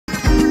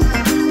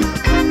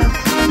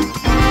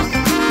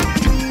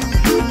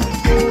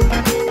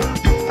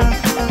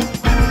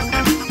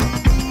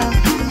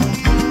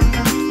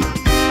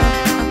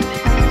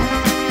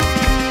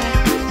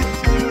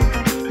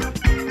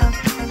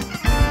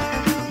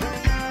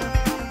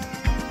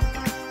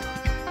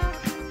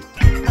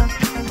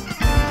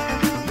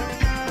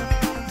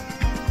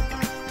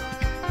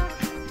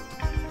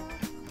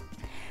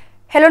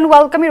Hello and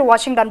welcome. You're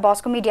watching Don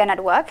Bosco Media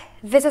Network.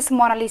 This is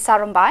Monalisa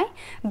Rumbai,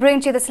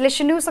 bringing you the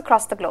Salesian news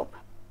across the globe.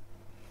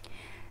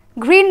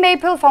 Green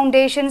Maple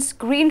Foundation's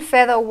Green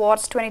Feather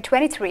Awards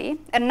 2023,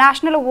 a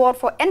national award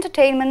for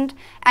entertainment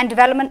and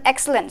development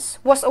excellence,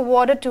 was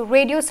awarded to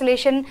Radio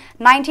Salesian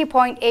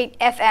 90.8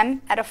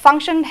 FM at a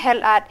function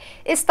held at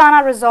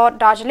Istana Resort,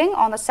 Darjeeling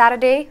on the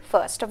Saturday,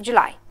 1st of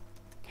July.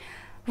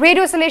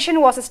 Radio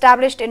Salesian was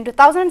established in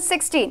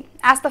 2016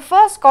 as the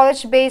first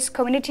college-based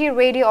community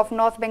radio of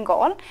North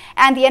Bengal,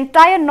 and the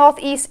entire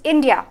Northeast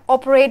India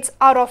operates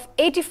out of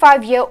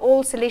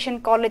 85-year-old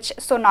Salesian College,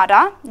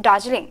 Sonada,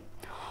 Darjeeling.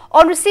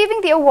 On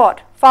receiving the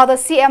award, Father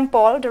C.M.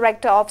 Paul,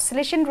 Director of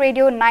Salesian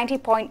Radio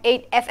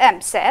 90.8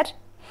 FM, said,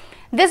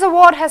 "This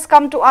award has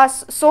come to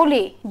us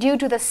solely due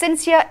to the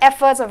sincere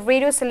efforts of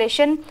Radio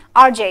Salesian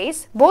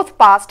RJs, both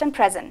past and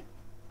present.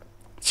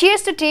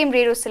 Cheers to Team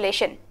Radio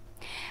Salesian."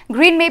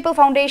 Green Maple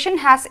Foundation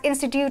has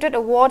instituted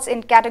awards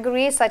in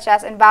categories such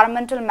as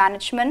environmental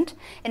management,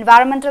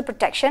 environmental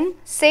protection,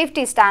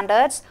 safety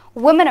standards,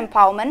 women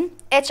empowerment,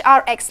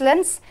 HR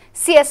excellence,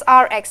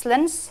 CSR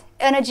excellence,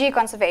 energy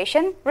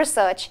conservation,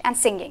 research and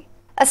singing.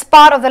 As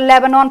part of the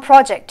Lebanon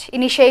project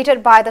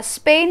initiated by the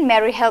Spain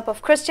Mary Help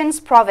of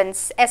Christians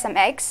Province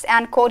SMX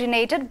and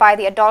coordinated by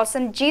the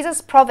Adolescent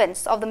Jesus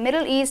Province of the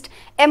Middle East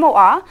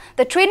MOR,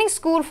 the training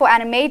school for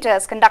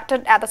animators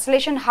conducted at the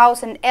Salesian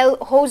House in El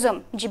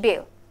Hozum,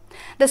 Jibil.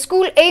 The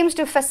school aims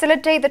to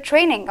facilitate the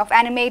training of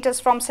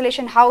animators from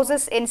Salesian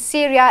houses in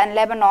Syria and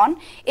Lebanon,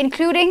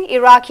 including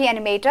Iraqi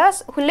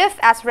animators who live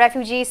as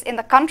refugees in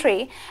the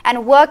country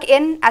and work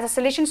as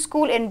a Salesian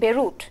school in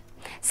Beirut.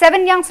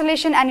 7 young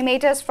Salesian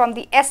animators from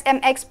the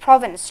SMX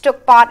province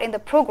took part in the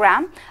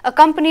program,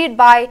 accompanied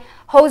by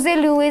Jose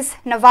Luis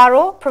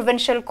Navarro,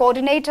 Provincial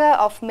Coordinator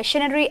of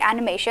Missionary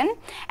Animation,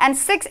 and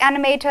 6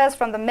 animators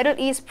from the Middle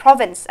East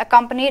province,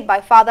 accompanied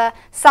by Father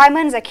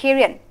Simon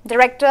Zakarian,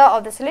 Director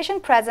of the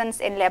Salesian Presence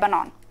in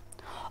Lebanon.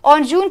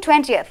 On June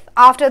 20th,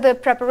 after the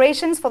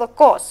preparations for the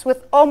course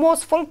with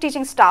almost full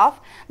teaching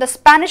staff, the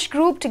Spanish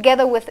group,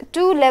 together with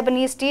 2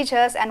 Lebanese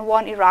teachers and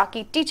 1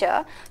 Iraqi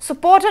teacher,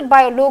 supported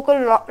by a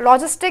local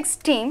logistics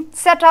team,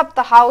 set up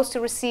the house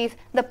to receive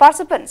the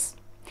participants.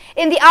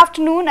 In the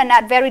afternoon and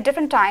at very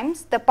different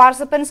times, the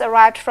participants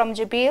arrived from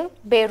Jibil,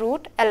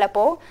 Beirut,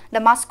 Aleppo,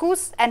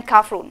 Damascus and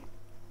Kafrun.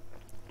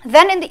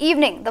 Then in the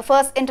evening, the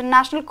first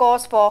international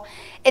course for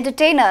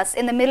entertainers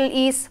in the Middle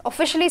East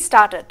officially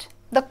started.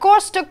 The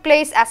course took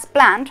place as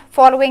planned,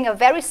 following a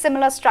very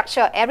similar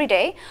structure every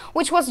day,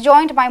 which was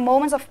joined by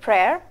moments of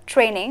prayer,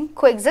 training,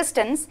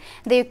 coexistence,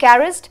 the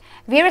Eucharist,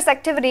 various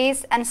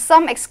activities and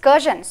some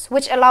excursions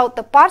which allowed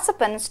the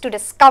participants to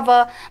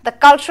discover the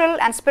cultural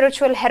and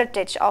spiritual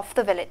heritage of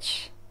the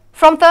village.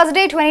 From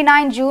Thursday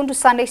 29 June to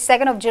Sunday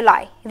 2nd of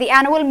July, the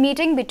annual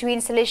meeting between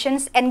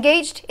Salesians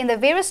engaged in the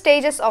various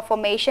stages of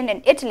formation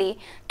in Italy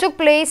took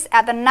place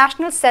at the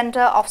National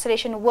Center of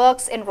Salesian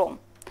Works in Rome.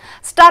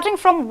 Starting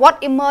from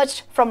what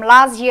emerged from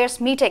last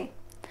year's meeting,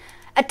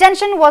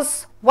 attention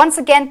was once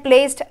again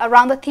placed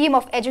around the theme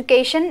of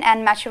education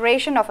and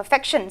maturation of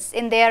affections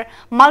in their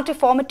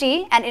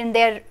multiformity and in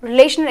their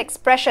relational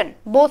expression,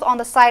 both on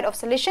the side of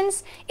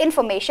Salesians'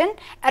 information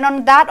and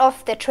on that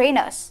of their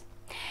trainers.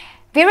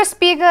 Various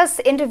speakers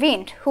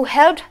intervened who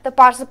helped the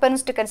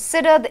participants to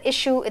consider the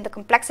issue in the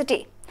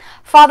complexity.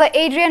 Father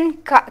Adrian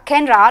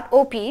Kenrad,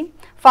 OP,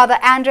 Father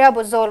Andrea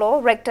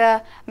Bozzolo,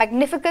 Rector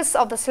Magnificus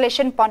of the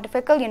Salesian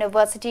Pontifical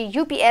University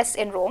UPS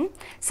in Rome,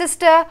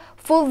 Sister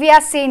Fulvia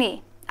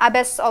Seni,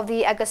 Abbess of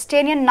the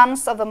Augustinian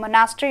Nuns of the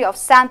Monastery of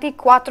Santi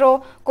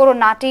Quattro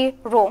Coronati,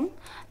 Rome,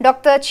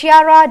 Dr.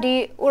 Chiara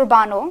Di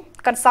Urbano,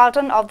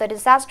 Consultant of the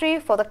Dicastery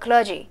for the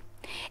Clergy.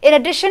 In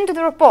addition to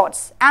the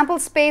reports, ample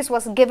space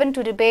was given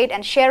to debate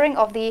and sharing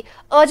of the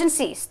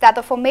urgencies that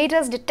the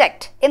formators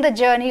detect in the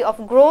journey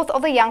of growth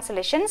of the young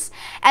Salesians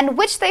and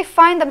which they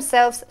find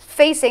themselves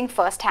facing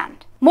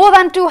firsthand. More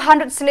than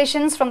 200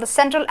 Salesians from the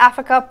Central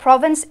Africa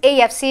Province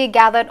AFC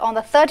gathered on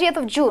the 30th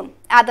of June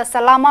at the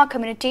Salama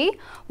community,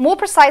 more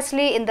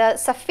precisely in the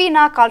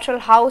Safina Cultural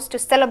House, to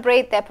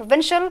celebrate their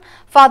provincial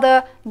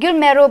Father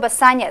Guillermo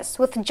Basanyas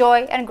with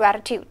joy and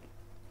gratitude.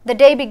 The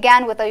day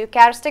began with a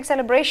Eucharistic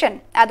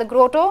celebration at the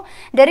grotto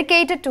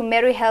dedicated to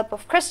Mary Help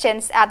of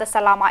Christians at the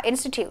Salama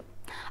Institute.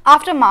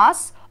 After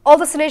Mass, all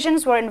the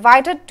Salesians were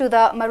invited to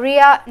the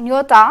Maria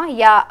Nyota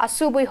Ya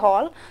Asubuhi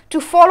Hall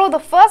to follow the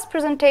first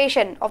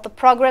presentation of the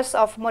progress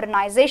of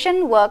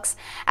modernization works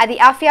at the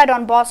Afia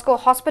Don Bosco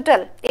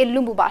Hospital in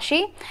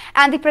Lumbubashi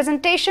and the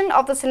presentation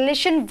of the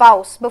Salesian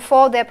vows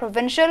before their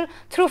provincial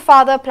through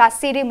Father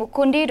Placidi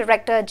Mukundi,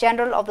 Director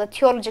General of the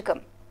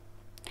Theologicum.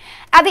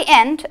 At the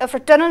end, a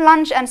fraternal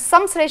lunch and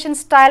some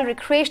Salesian-style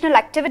recreational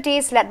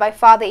activities led by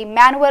Father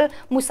Emmanuel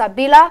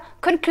Musabila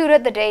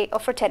concluded the day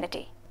of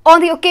fraternity.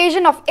 On the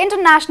occasion of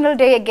International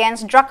Day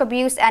Against Drug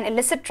Abuse and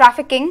Illicit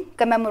Trafficking,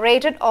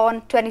 commemorated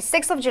on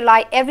 26th of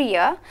July every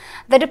year,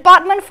 the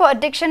Department for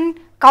Addiction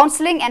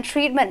Counseling and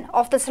Treatment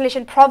of the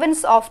Salesian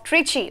Province of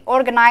Trichy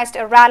organized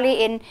a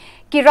rally in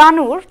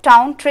Kiranur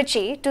town,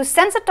 Trichy, to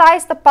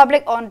sensitize the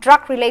public on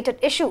drug-related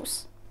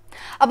issues.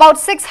 About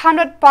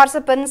 600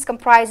 participants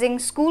comprising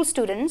school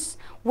students,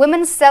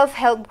 women's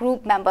self-help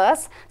group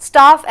members,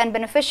 staff and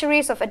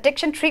beneficiaries of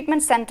addiction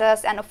treatment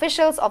centers and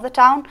officials of the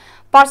town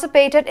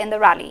participated in the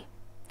rally.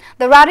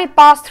 The rally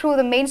passed through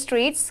the main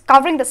streets,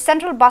 covering the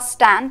central bus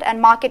stand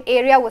and market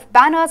area with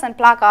banners and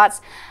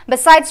placards,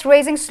 besides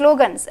raising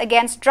slogans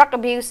against drug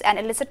abuse and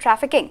illicit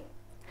trafficking.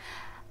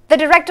 The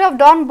director of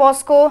Don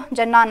Bosco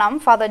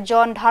Jannanam, Father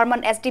John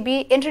Dharman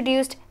SDB,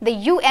 introduced the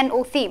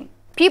UNO theme,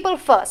 People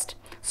First,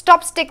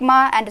 Stop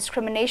Stigma and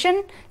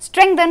Discrimination,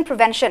 Strengthen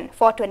Prevention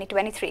for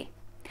 2023.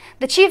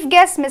 The chief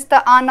guest,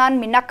 Mr.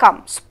 Anand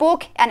Minakam,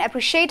 spoke and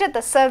appreciated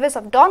the service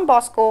of Don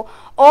Bosco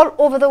all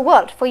over the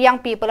world for young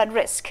people at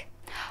risk.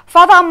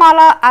 Father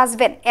Amala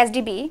Aswin,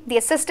 SDB, the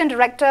assistant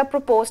director,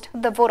 proposed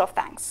the vote of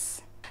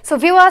thanks. So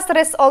viewers, that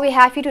is all we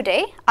have for you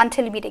today.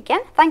 Until we meet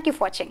again, thank you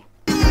for watching.